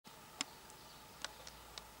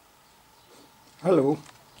Hello,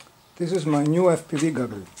 this is my new FPV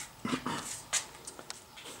goggle.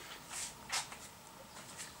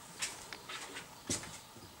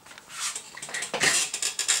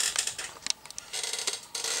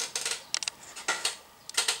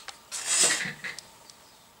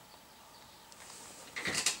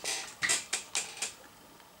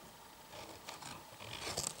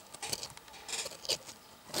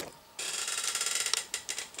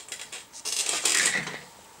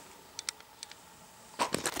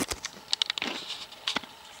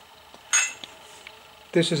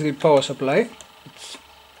 This is the power supply.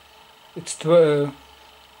 It's 12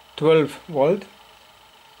 volt.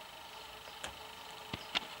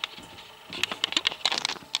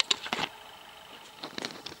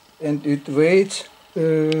 And it weighs,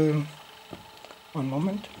 one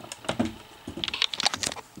moment.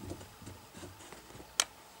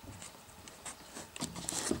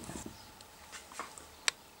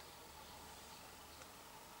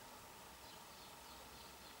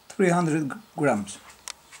 $300 grams.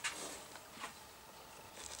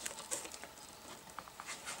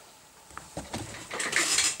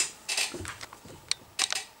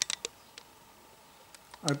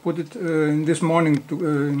 I put it in this morning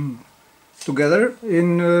together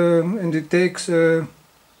and it takes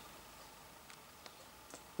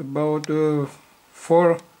about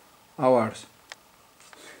 4 hours.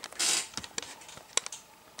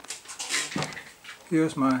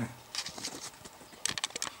 Here's my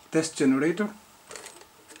test generator.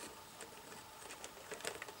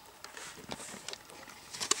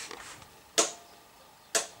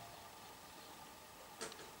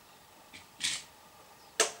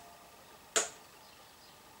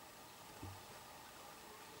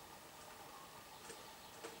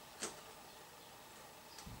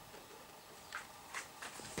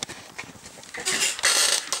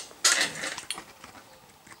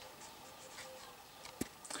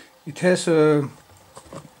 It has a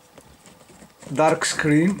dark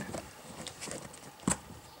screen.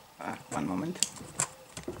 One moment.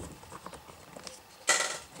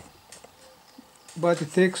 But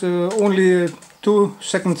it takes only 2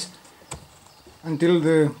 seconds until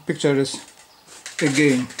the picture is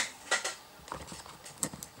again.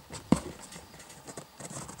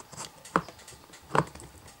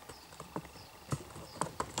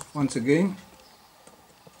 Once again.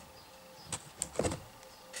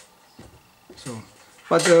 So,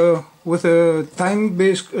 but with a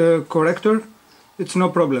time-based corrector, it's no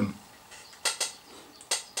problem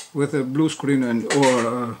with a blue screen or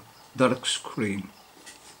a dark screen.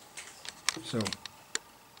 So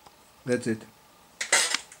that's it.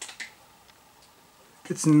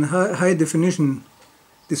 It's in high definition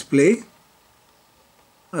display.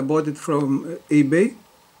 I bought it from eBay,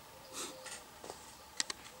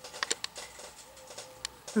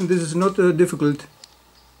 and this is not difficult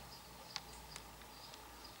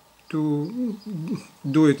to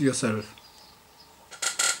do it yourself.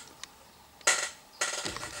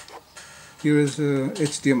 Here is a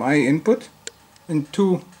HDMI input and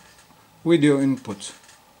 2 video inputs.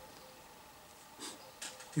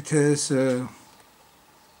 It has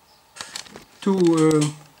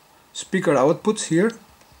 2 speaker outputs here.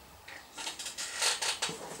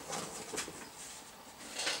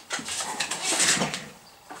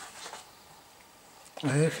 I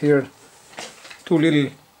have here 2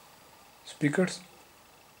 little speakers.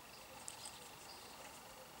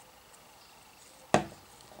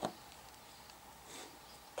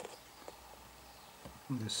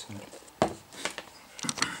 This side.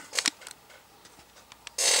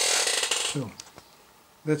 So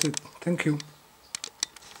that's it. Thank you.